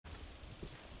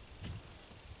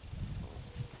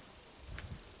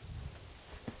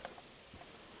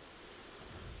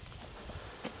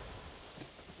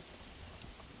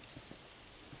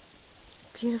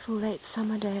Beautiful late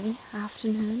summer day,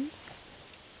 afternoon.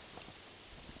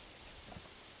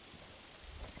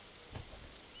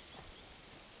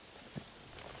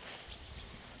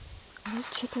 All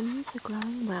chickens are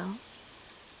growing well.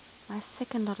 My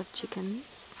second lot of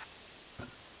chickens.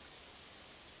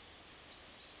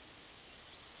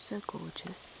 So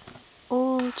gorgeous.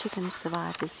 All chickens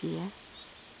survive this year.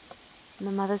 And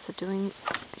the mothers are doing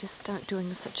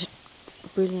such a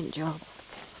brilliant job.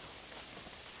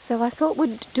 So I thought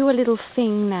we'd do a little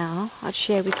thing now I'd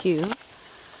share with you,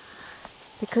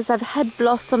 because I've had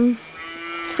Blossom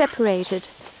separated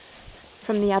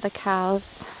from the other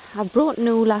cows. I brought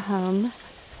Nuala home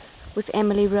with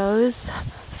Emily Rose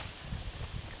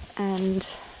and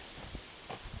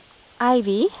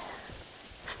Ivy,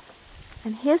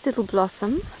 and here's little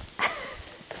Blossom.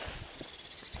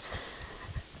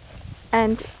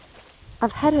 And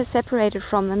I've had her separated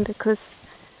from them because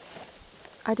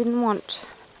I didn't want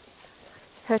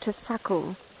her to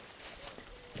suckle.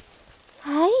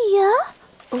 Hiya!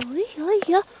 Oh,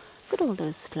 yeah. Look at all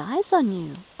those flies on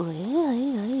you. Oh,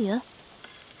 yeah.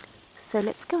 So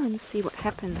let's go and see what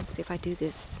happens if I do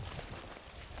this.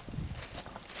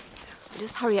 I'll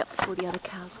just hurry up before the other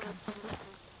cows come.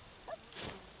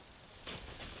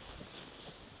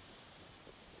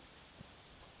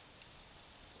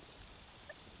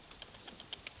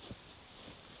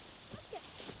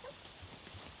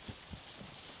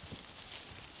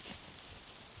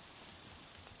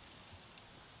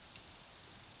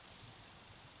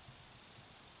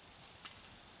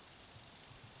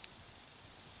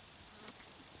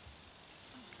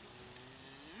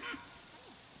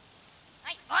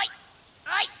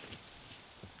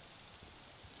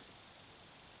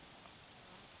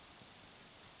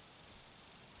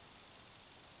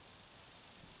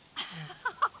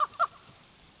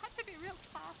 Had to be real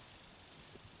fast.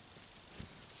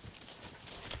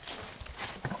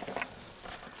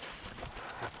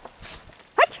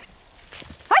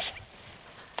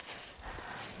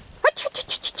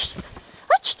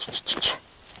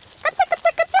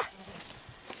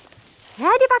 Ja,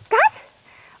 die war gat.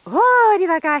 Oh, die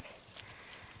war gat.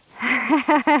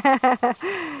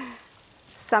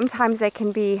 Sometimes they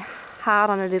can be hard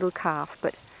on a little calf,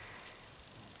 but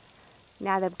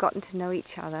now they've gotten to know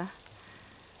each other.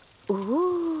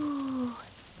 Ooh.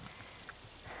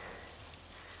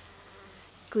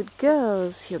 Good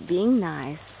girls, you're being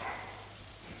nice.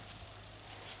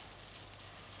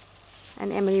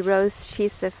 And Emily Rose,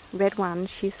 she's the red one.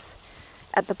 She's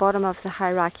at the bottom of the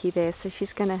hierarchy there, so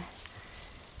she's going to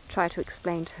try to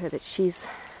explain to her that she's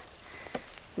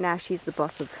the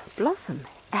boss of Blossom.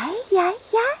 Hey, yeah.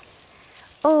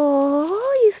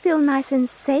 Oh, you feel nice and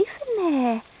safe in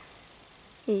there.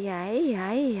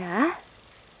 Yeah.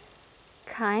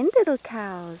 Kind little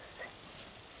cows.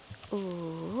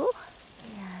 Oh,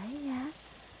 yeah.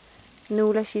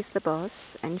 Nuala, she's the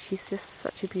boss, and she's just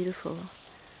such a beautiful,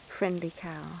 friendly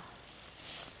cow.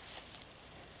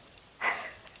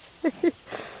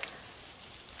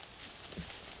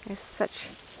 They're such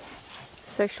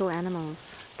social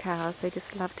animals, cows. They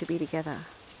just love to be together.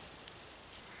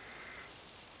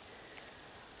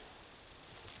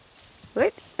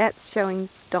 Wait, that's showing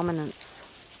dominance.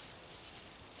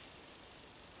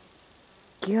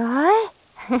 Yeah.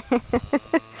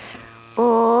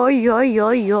 Oh, yeah.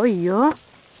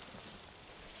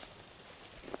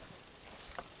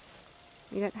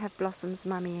 We don't have Blossom's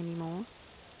mummy anymore,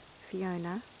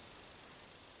 Fiona.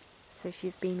 So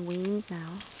she's been weaned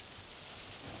now.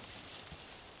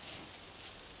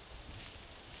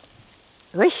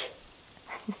 Wish.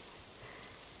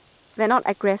 They're not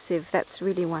aggressive. That's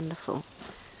really wonderful.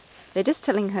 They're just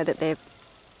telling her that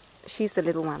she's the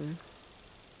little one.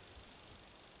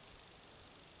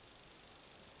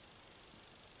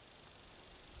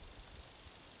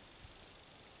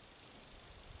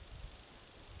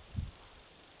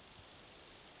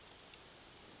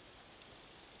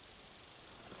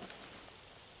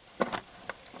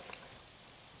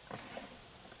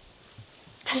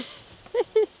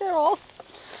 They're all.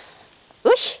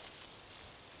 Whoosh!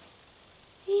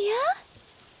 Yeah?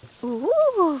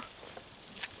 Ooh!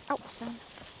 Oh, son.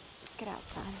 Let's get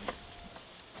outside.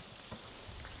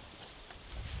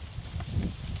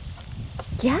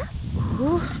 Yeah?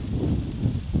 Ooh.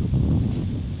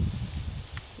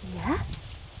 Yeah?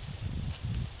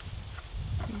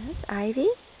 Yes, Ivy.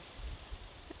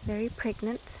 Very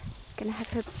pregnant. Gonna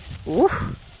have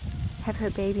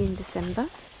her baby in December.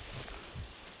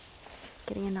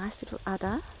 Getting a nice little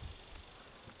udder.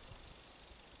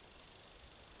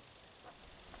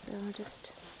 So I'll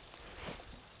just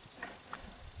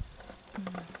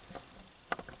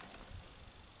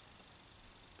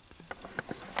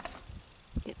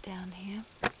down here.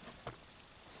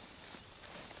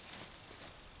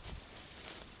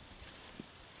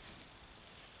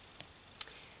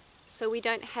 So we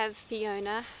don't have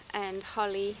Fiona and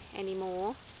Holly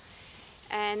anymore,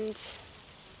 and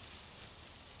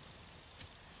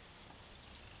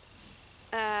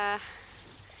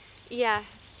yeah,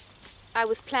 I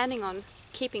was planning on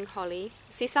keeping Holly.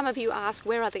 See, some of you ask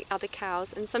where are the other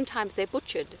cows, and sometimes they're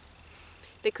butchered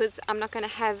because I'm not going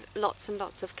to have lots and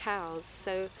lots of cows,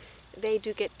 so they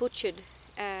do get butchered,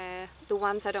 the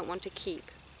ones I don't want to keep.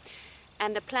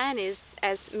 And the plan is,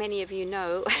 as many of you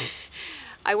know,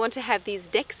 I want to have these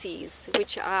Dexies,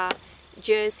 which are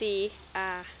Jersey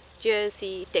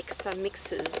Dexter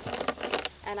mixes,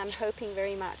 and I'm hoping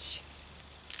very much.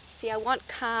 See, I want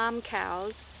calm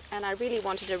cows, and I really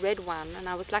wanted a red one, and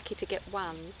I was lucky to get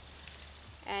one.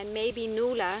 And maybe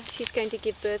Nuala, she's going to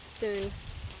give birth soon,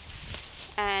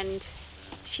 and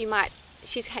she's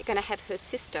going to have her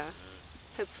sister.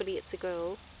 Hopefully it's a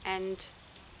girl, and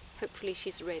hopefully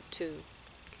she's red too.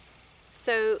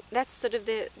 So that's sort of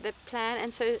the plan.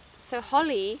 And so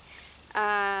Holly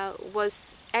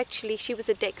was actually, she was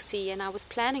a Dexy, and I was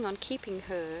planning on keeping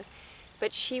her,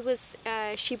 but she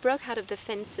broke out of the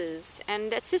fences,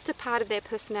 and that's just a part of their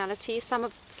personality.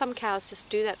 Some cows just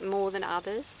do that more than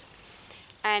others.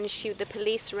 And the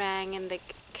police rang, and the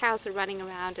cows are running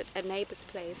around at a neighbor's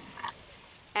place.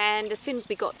 And as soon as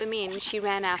we got them in, she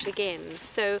ran out again.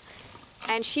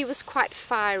 And she was quite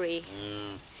fiery.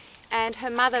 And her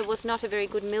mother was not a very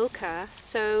good milker,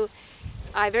 so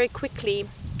I very quickly,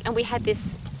 and we had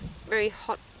this very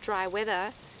hot, dry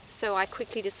weather, so I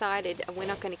quickly decided we're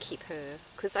not going to keep her,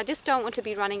 because I just don't want to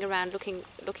be running around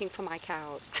looking for my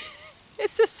cows.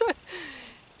 It's just so,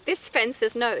 this fence,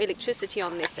 there's no electricity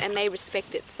on this, and they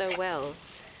respect it so well.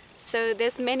 So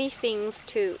there's many things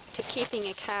to keeping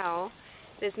a cow.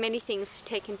 There's many things to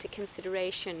take into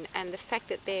consideration, and the fact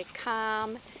that they're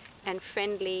calm and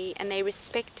friendly, and they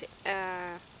respect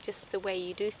just the way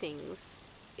you do things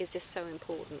is just so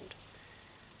important.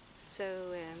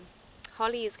 So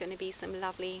Holly is going to be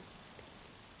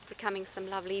becoming some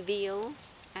lovely veal,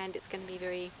 and it's going to be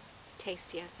very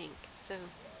tasty, I think. So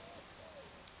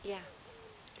yeah,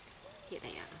 here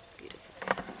they are, beautiful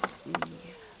cows.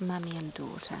 Mummy and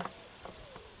daughter.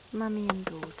 Mummy and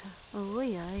daughter. Oh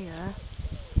yeah, yeah.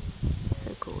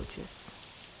 So gorgeous.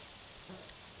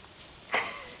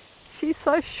 She's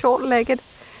so short-legged.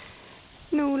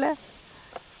 Nuala.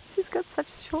 She's got such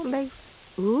short legs.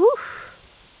 Ooh.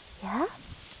 Yeah?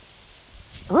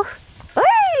 Ooh.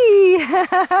 Oi!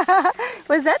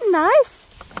 Was that nice?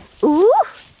 Ooh.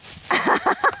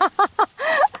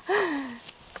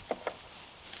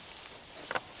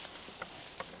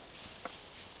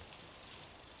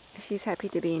 She's happy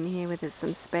to be in here with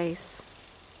some space.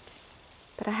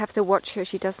 But I have to watch her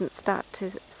she doesn't start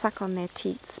to suck on their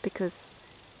teats, because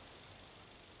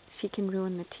she can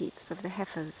ruin the teats of the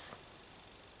heifers.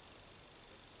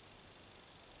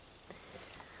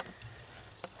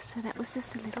 So that was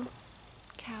just a little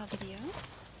cow video.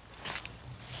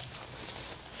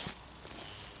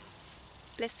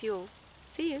 Bless you all.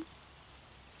 See you.